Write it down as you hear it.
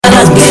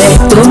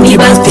Tomi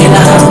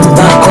batela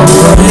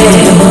bakongole.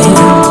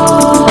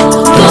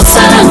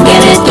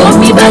 Tosarangere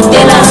tomi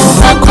batela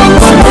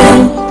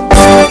bakongole.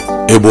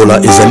 Ebola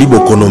ezali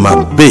bokono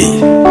mabe.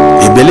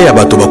 Ebele ya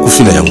bato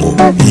bakufi na yango.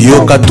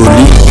 Yoka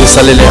toli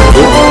esalele yango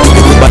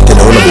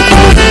ekobatela ona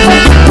bokono.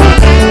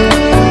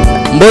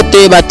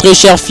 Mbote ba très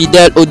cher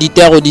fidèle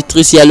auditeur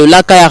auditrice ya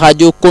lolaka ya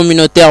radio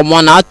communautaire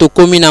mwana to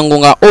komina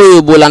ngonga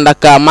oyo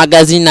bolandaka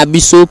magazine na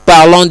biso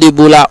parlons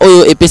d'Ebola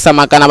oyo epesa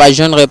makana ba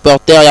jeune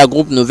reporter ya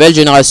groupe nouvelle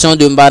génération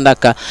de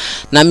Mbandaka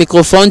na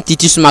microphone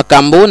Titus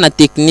Makambo na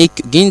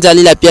technique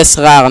Ginzali la pièce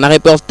rare na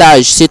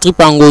reportage Cetri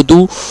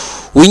Pangodou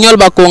Wignol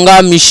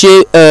Bakonga,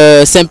 Michel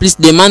Simplice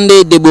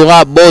Demande,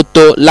 Deborah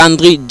Boto,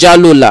 Landry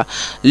Jalola.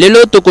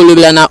 Lelo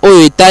tokolobela na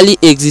oyo etali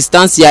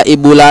existence ya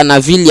Ebola na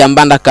ville ya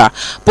Mbandaka.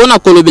 Pona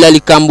kolobela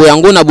likambo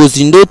yango na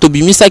bozindo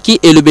tobimisaki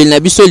elobeli na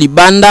biso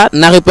libanda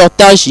na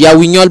reportage ya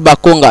Wignol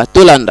Bakonga.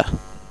 Tolanda.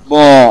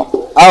 Bon,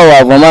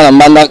 awa vraiment na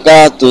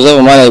Mbandaka toza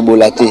vraiment na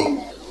Ebola te.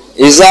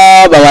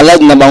 Eza ba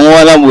malade na bango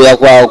wana boya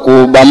kwa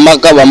ko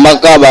bambaka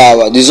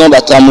ba disons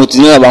ba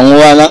tramotine na bango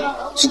wana.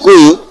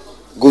 Sikoyo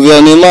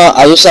gouvernement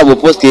a aussi un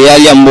poste qui est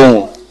allé en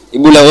bon.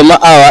 Il voulait vraiment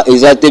avoir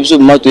des activités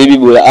pour mettre les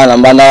bibles à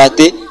l'embandate.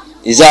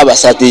 Ils ont une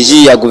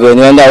stratégie à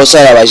gouvernement aussi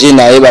à la gêne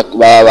à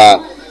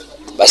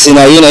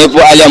scénario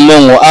pour aller en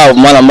bon. Ah,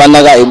 moi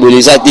l'embandaka et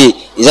bolizate.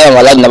 Ils ont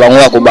malade na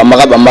bango ko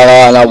bambaka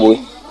na boy.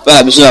 Pas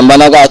la biso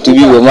l'embandaka tout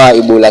bi vraiment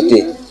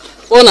ebolate.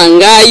 Pona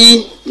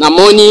ngai na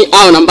moni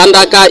a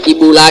l'embandaka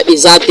ebola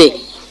ezate.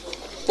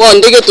 Po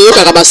ndenge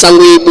toyoka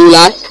basango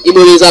ebola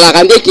ezala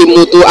kande ki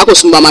moto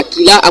akosumba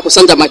makila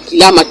akosanja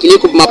makila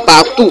ko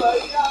partout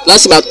là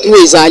c'est ba tout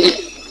ezali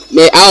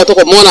mais awa to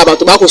ko mona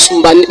bato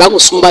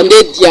bakosumba nde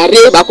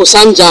diarrhée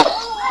bakosanja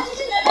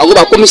bango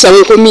bakomisa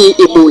komi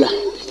ebola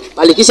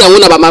balekisa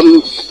ngona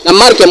na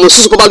marque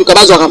mosusu ko baluka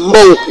bazwa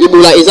mbongo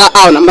ebola eza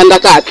awa na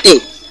Mbandaka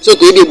te so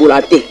to yebi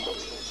ebola te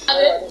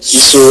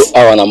iso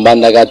awa na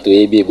Mbandaka to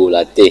yebi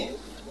ebola te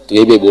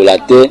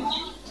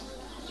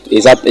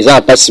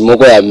eza pasi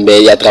moko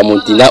ya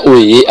tramontina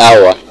oye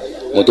awa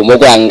moto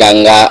moko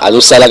anganga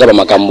azosalaka ba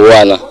makambo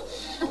wana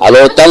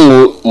alors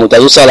tango moto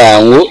azosala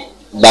yango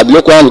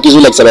babiloko wana kizo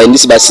lakisa ba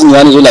indisi basini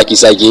wana zo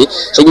lakisaki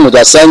soki moto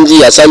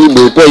asandi asali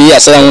boye po ye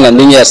asala yango na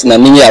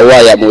ndenge ya wa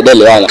ya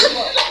modele wana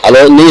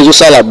alors ndenge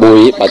ezosala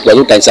boye bato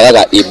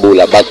bazokanisaka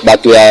ebola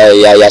bato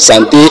ya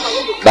santé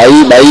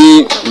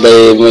bayi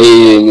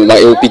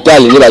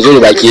hôpital ne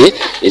bazolobaki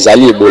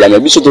ezali ebola mais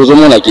biso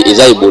tozomona ki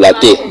eza ebola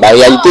te ba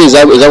réalité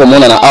eza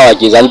komona na awa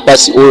ki ezali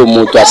pasi oyo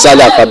moto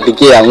asala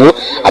afabrike yango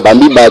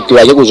abambi bato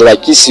ake kozwa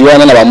kisi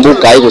wana na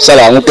bamboka aye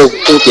kosala yango po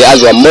te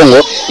azwa mbongo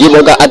ye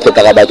boka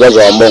atretaka bato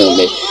azwa mbongo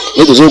mais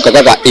ye tozoyoka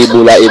kaka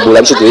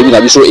ebola biso toyebi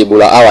na biso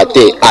ebola awa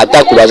te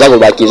atako baza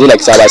kolobaki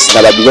ezolakisa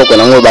na babiloko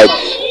nango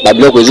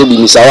babiloko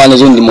ezobimisa wana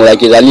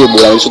ezondimolaki ezali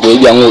ebola biso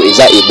toyebi yango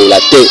eza ebola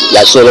te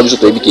ya solo biso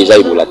toyebi ki eza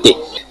ebola te.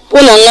 Pour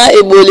nga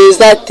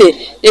ebola te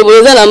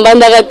ebola na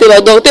Mbandaka te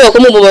ba docteur ba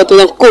komo bato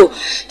na ko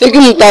teki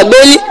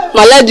mutabeli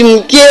maladi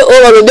mukie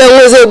o balobi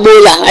ngo ze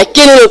ebola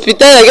akene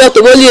l'hôpital ya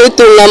to boli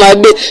etonga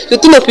mabe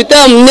surtout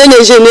l'hôpital munene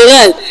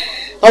général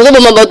bazo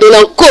ba bato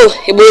na ko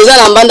ebola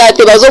na Mbandaka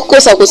te bazo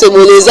kosa ko se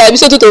ebola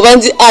biso to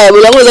vandi aya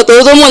ebola ngo za to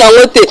zo mona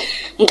ngote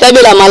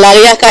mutabela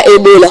malaria ka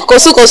ebola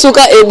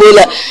kosuka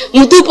ebola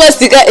mutu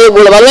plastika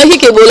ebola balaki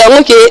ke ebola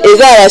ngo ke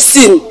eza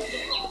racine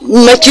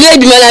makile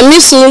bimana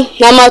misu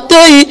na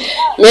matoi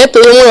mais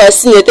tozomo la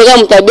signe te ka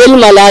mutabeli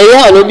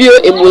malaria alobi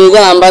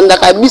ebola na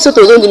Mbandaka biso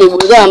tozondi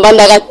ebola na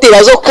Mbandaka te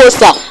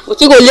bazokosa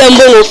otiko lia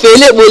mbongo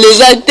fele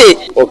ebola te.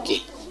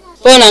 OK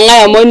Pona nga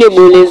ya moni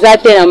ebola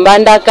te na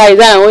Mbandaka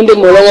eza na onde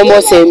molongo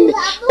mosembe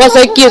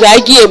parce que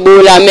ezaki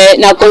ebola mais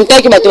na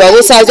contact bato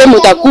bazosaza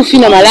moto akufi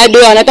na malade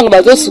wana tango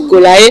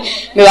bazosukola ye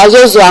mais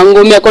bazozwa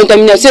ngo mais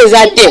contamination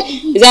eza te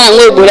eza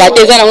nango ebola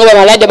te eza nango ba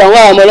malade bango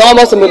ya molongo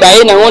mosembe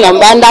baye nango na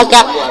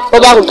Mbandaka po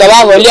bakuka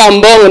bakolia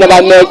mbongo na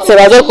bamexe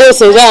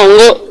bazokosa eza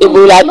nango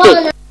ebola te.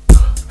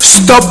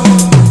 Stop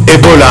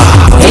Ebola.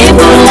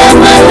 Ebola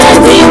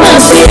maladie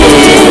mafiri.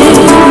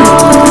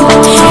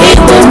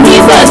 Ebomi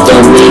bato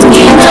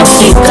mingi na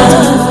Afrika.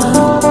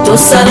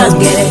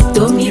 Tosarangere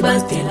tomi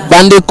batela.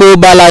 Bandeko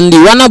balandi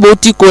wana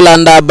boti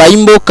kolanda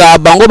baimboka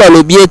bango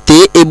balobi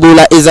ete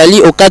ebola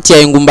ezali okati ya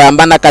engumba ya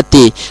Mbandaka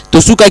te.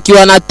 Tosukaki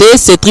wana te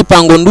Cetri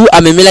Pangodou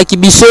amemelaki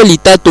biso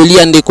litato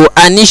lia ndeko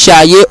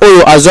Anisha ye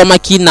oyo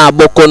azwamaki na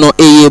bokono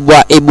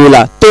eyebwa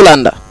ebola.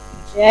 Tolanda.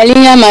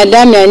 Yalinya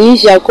madame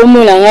Anisha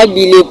komolanga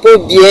bilepo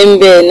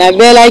biembe na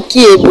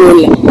belaki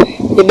ebola.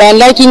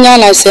 Ebandaki nga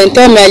na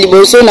symptôme ya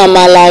liboso na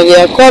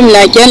malaria comme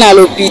la kia na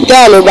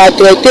l'hôpital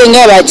batraité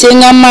nga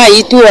batienga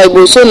mai tu ya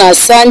liboso na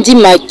sandi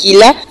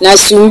makila na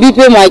sumbi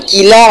pe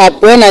makila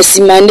après na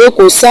simande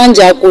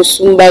kosanja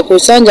kosumba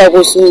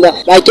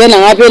bakia na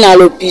nga pe na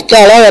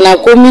l'hôpital awa na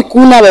komi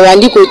kuna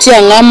babandi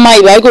kotia nga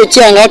mai baki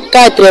kotia nga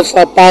 4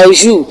 fois par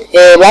jour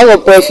bako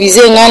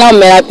profiser nga na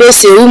omela pe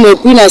serum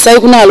puis na sali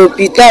kuna na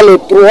l'hôpital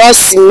 3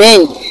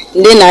 semaines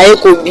nde na ye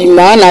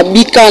kobima na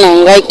bika na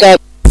ngai kaka.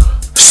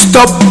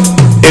 Stop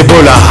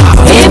Ebola.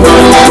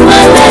 Ebola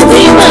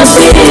maladie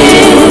mafiri.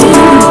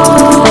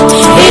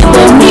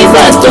 Ebomi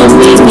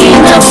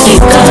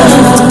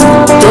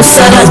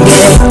tosalange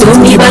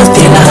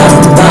tomibatela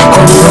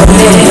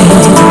bakongole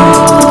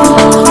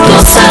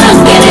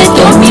tosalangele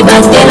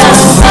tomibatela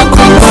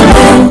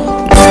bakongole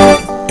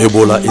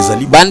Ebola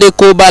ezali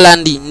bandeko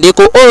balandi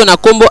ndeko oyo na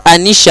kombo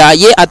Anisha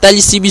ye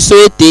atalisi biso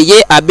ete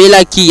ye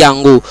abelaki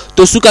yango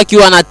tosukaki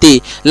wana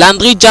te.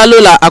 Landry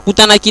Jalola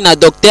akutanaki na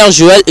Dr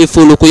Joel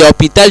Efoloko ya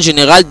hôpital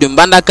général de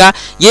Mbandaka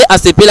ye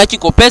asepelaki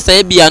kopesa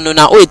ye biano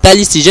na oyo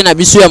etalisi je na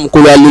biso ya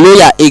mokolo ya lelo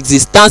ya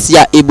existence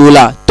ya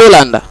Ebola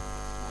tolanda.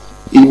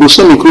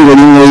 Liboso mikro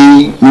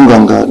valingai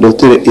munganga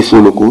Dr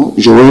Efoloko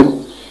Joel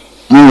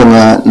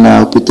munganga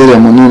na hôpital ya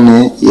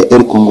monene ya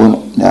El Congo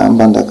na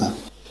Mbandaka.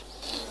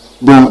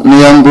 Bon, na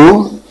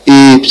yango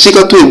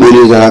psika to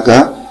Ebola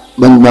ezalaka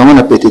bango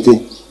na PTT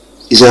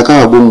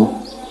ezalaka bongo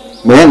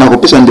mais na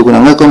kopesa ndeko na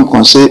ngai comme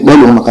conseil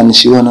balongo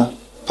makanisi wana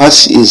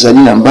pasi ezali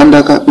na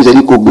Mbandaka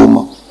ezali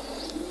koboma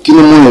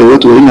kino mona lelo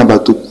to na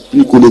bato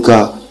plus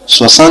koleka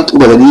 60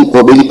 bazali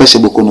babeli pasi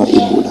bokono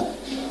Ebola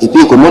et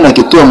puis komona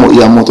ke to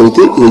ya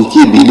mortalité qui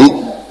ebele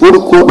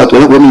pourquoi bato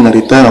ya bomi na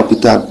retard na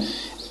hôpital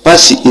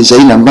pasi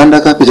ezali na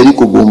Mbandaka ezali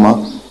koboma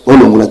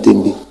balongo la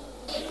tembe.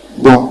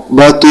 Bon,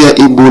 bato ya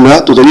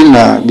Ebola tozali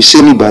na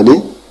bisemi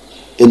bale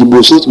et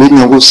liboso tobeli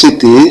nango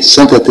CTE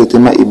centre de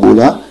traitement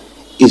Ebola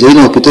ezali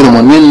na hôpital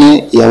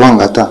monene ya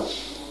Wangata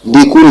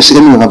ndeko esika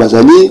mingi na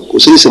bazali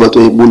kosalisa bato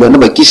ya Ebola na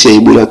bakisi ya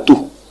Ebola tout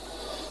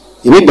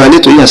et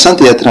bale tozali na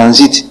centre ya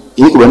transit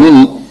yiko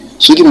banini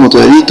soki moto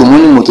ali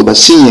tomoni moto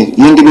basigne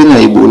yengebe na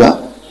Ebola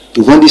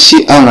tovandi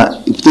si ana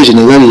hôpital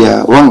général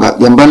ya Wanga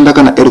ya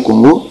Mbandaka na Air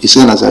Congo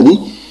esika nazali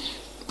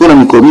pona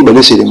mikomi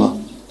bale selema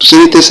tous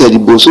les tests à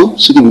liboso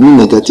ceux qui sont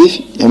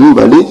négatifs et même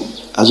balé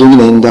à zone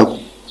na ndako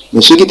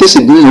mais ceux qui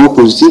testent bien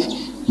positif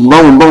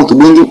mbang to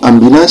bengi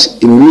ambulance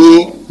et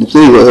mimi ne peut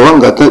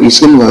Wangata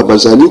isem na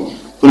bazali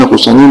pona ko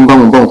soigner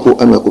mbang pour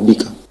ana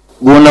kobika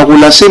bon na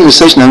relancer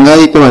message na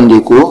ngai pe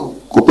bandeko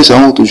ko pesa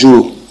on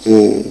toujours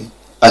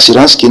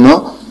assurance que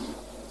non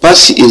pas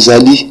si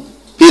ezali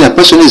pe la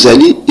personne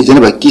ezali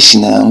ezali ba kisi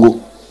na yango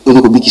ko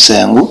kobikisa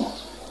yango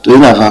to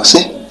na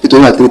vaccin pe to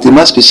na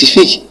traitement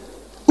spécifique.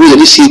 Oui, il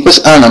y a des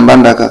passes à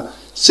Mbandaka.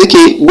 C'est que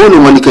bon,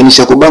 on va les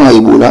canaliser au bang à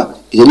Ebola.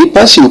 Il y a des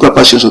passes ou pas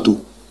passes surtout.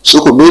 Ce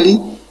qu'on belli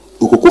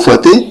ou qu'on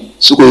faute,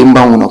 ce qu'on est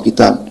en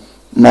hôpital.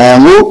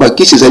 Nayango, bah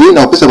qui ces alliés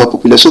n'ont pas sa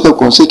population comme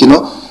conseil que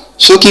non.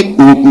 Ceux qui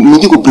nous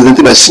disent qu'on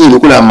présente la signe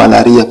de la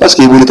malaria parce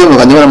que Ebola on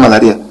gagne la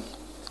malaria.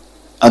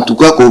 En tout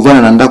cas, qu'on va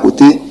dans un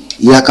côté,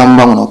 il y a quand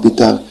même en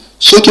hôpital.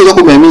 Ceux qui vont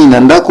comme mis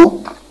dans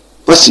Ndako,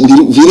 parce que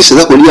le virus c'est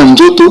là qu'on lit en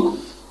joto.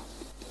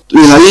 Il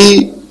y a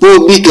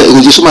pour big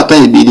région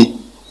matin et bébé.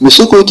 Mais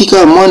ce qui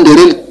est moins de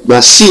réel,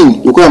 bah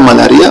signe de quoi la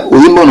malaria, au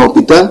niveau de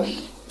l'hôpital,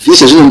 vu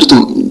ces gens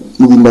tout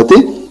nous battre,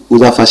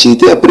 vous a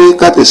facilité après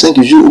 4 et 5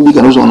 jours ou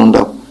bien nous en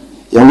onda.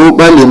 Et on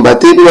va les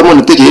battre, puis on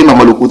va te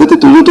maman le côté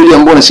toujours tout en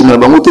bon à signaler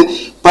bangote,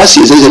 pas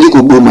si les alliés qu'on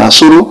bombe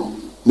solo,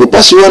 mais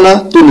pas si on a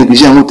tout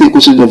négligé en monter que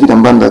c'est de vie dans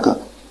Mbandaka.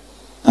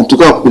 En tout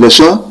cas, la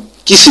population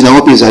qui s'est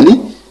dans les alliés,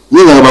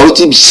 nous on va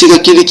aussi bisika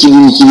qui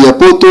y a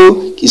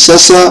poto, qui ça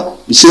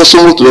bisika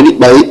sont tout les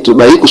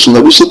bailler que son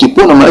abus qui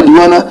pour la maladie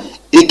wana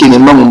et que les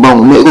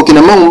mbangombango mais quand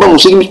les mbangombango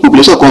ceux qui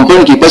population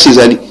comprennent qui passe ces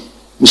alliés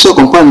mais ceux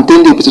comprennent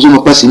entendre peut-être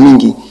on passe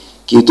mingi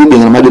qui est tout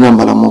bien mal dans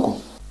mbala moko.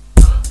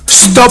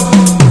 Stop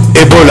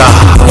Ebola.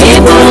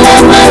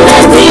 Ebola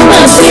maladie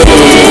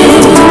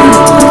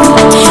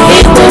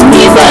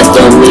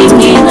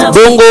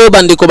bongo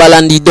bandeko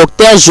balandi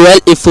Dr Joel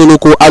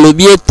Efoloko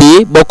alobi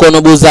ete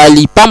bokono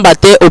bozali pamba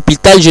te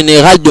hôpital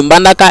général de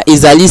Mbandaka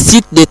ezali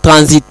site de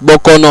transit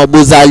bokono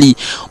bozali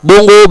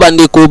bongo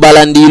bandeko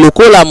balandi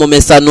lokola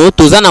momesano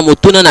toza na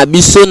motuna na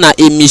biso na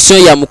émission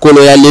ya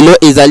mokolo ya lelo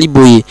ezali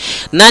boye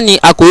nani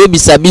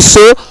akoyebisa biso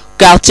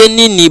quartier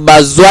nini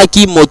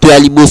bazwaki moto ya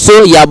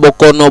liboso ya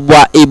bokono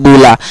bwa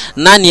Ebola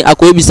nani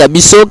akoyebisa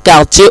biso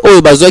quartier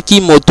oyo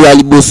bazwaki moto ya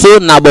liboso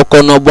na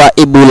bokono bwa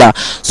Ebola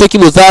soki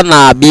boza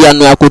na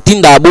biano ya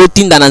kotinda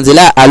botinda na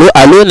nzela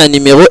alo na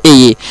numero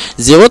eye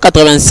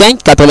 085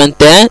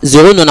 81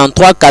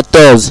 093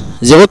 14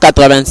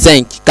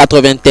 085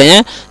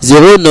 81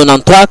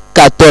 093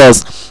 14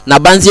 na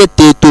banzi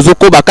ete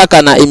tozokoba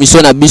kaka na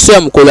émission na biso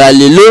ya mokolo ya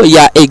lelo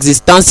ya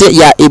existence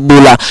ya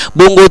Ebola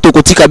bongo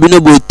tokotika bino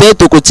bote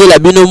tokotiela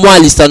bino mwa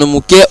lisano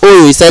muke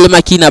oyo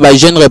esalemaki na ba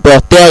jeune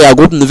reporter ya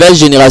groupe nouvelle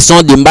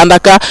génération de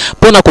Mbandaka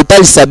pona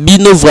kotalisa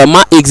bino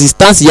vraiment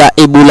existence ya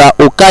Ebola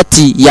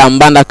okati ya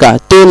Mbandaka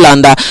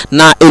tolanda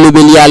na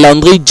elobeli ya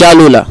Landry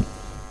Jalola.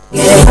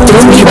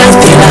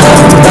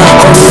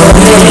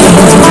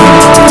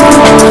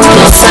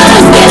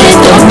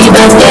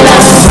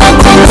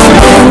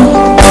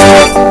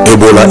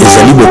 Ebola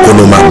ezali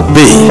bokono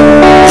mabe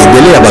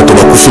ebele ya bato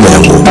bakufi na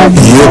yango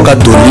yoka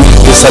toli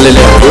esalele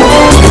yango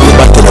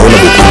ekobatela ona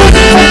bokono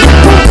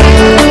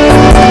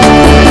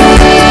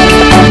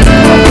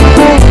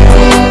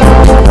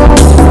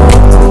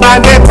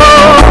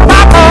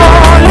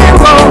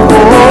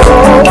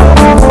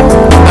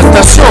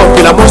attention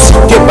que la musique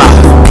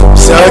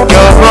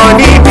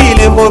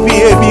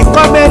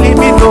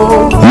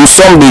Nous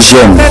sommes des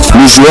jeunes,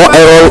 nous jouons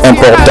un rôle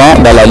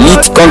important dans la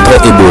lutte contre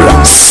Ebola.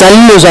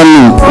 Salut les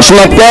amis, je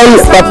m'appelle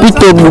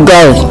Papito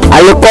Bougal.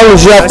 À l'école,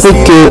 j'ai appris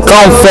que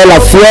quand on fait la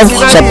fièvre,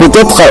 ça peut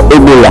être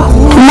Ebola.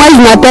 Moi,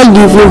 je m'appelle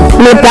Duvu.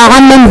 Mes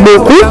parents m'aiment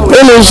beaucoup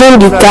et les gens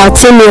du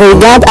quartier me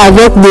regardent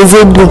avec des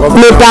yeux doux.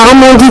 Mes parents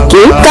m'ont dit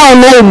que quand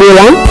on a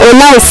Ebola, on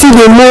a aussi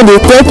des maux de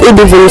tête et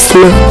des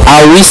vomissements.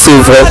 Ah oui,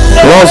 c'est vrai.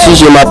 Moi aussi,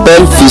 je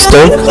m'appelle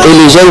Fiston et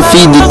les jeunes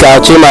filles du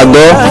quartier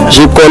m'adorent.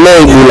 Je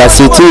connais Ebola.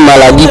 C'est une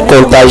maladie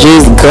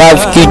contagieuse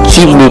grave qui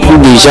tue beaucoup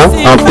de gens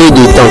en peu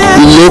de temps.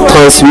 Il est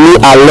transmis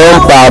à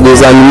l'homme par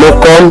des animaux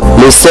comme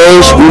le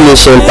singe ou les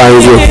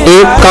chimpanzés.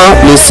 Et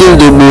quand le signe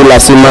d'Ebola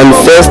se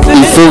manifeste,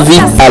 il faut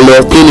vite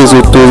alerter les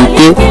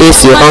autorités et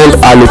se rendre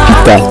à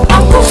l'hôpital.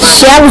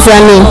 Chers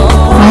amis,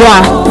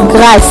 moi,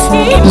 Grâce,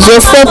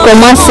 je sais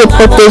comment se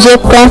protéger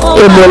contre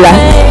Ebola.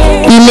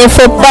 Il ne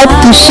faut pas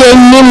toucher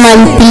ni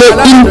manipuler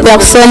une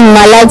personne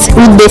malade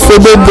ou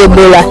décédée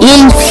d'Ebola.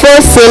 Il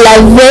faut se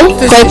laver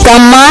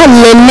fréquemment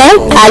les mains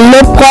à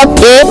l'eau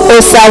propre et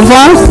au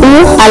savon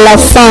ou à la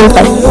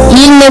cendre.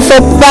 Il ne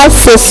faut pas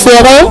se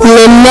serrer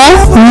les mains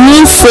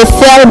ni se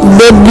faire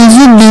des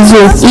bisous.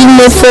 Il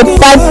ne faut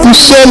pas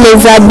toucher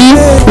les habits,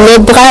 les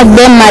draps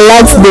des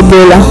malades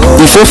d'Ebola.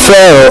 Il faut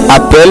faire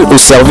appel aux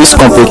services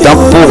compétents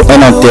pour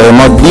un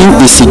enterrement digne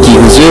et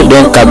sécurisé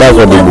d'un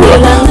cadavre d'Ebola.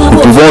 Nous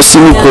pouvons aussi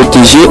nous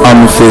protéger en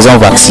nous faisant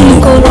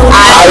vacciner.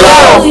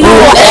 Alors,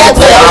 pour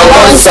être en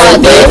bonne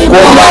santé,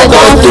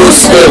 combattons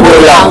tous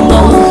l'Ebola.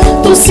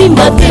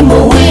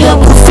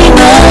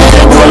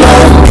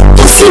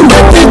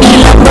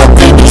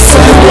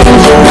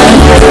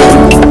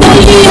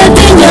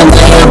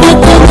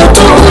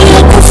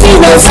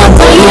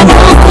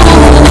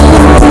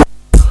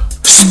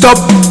 Stop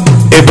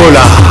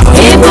Ebola.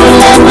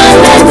 Ebola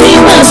maladie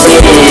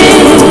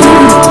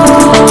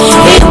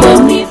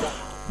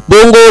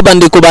bongo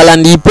bandeko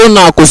balandi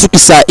mpona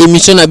kosukisa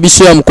émission na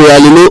biso ya mokolo ya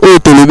lelo oyo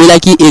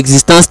tolobelaki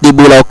existence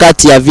d'Ebola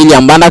okati ya ville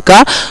ya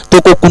Mbandaka.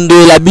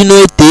 Tokokundolela bino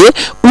ete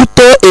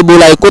uto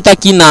Ebola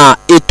ekotaki na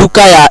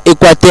etuka ya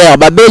Équateur,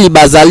 babeli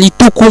bazali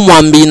tuku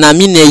mwambi na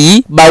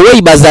minei,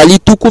 bawei bazali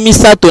tuku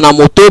misato na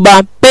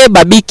motoba pe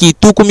babiki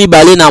tuku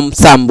mibale na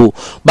msambu.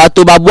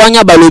 Bato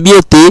babwanya balobi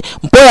ete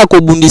mpo ya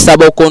kobundisa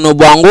bokono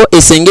bwango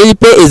esengeli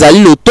pe ezali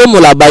lotomo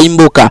la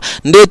baimboka.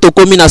 Nde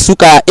tokomi na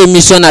suka ya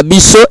émission na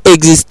biso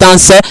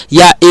existence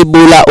ya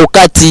Ebola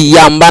okati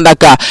ya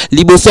Mbandaka.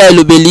 Liboso ya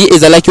elobeli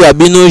ezalaki wa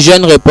bino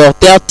jeune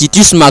reporter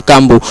Titus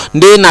Makambo.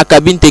 Nde na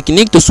cabine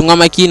technique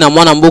tosungamaki na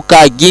mwana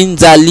mboka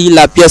Ginzali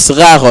la pièce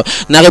rare.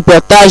 Na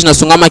reportage na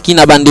sungamaki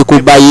na bandeko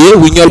Baye,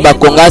 Wignol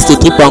Bakonga,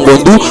 Cédric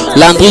Pangondu,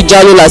 Landry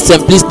Diallo la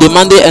simplice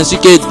demandé ainsi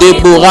que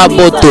Deborah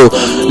Boto.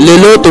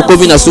 Lelo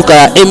tokomi na suka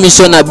ya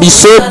émission na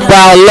biso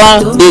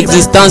parlant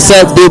d'existence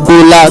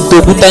d'Ebola.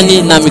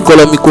 Tokutani na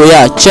mikolo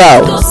mikoya.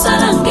 Ciao.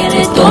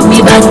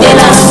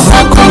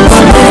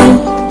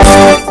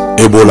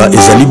 Ebola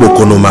ezali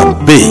bokono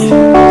mabe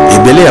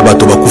ebele ya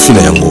bato bakufi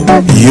na yango.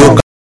 Yoka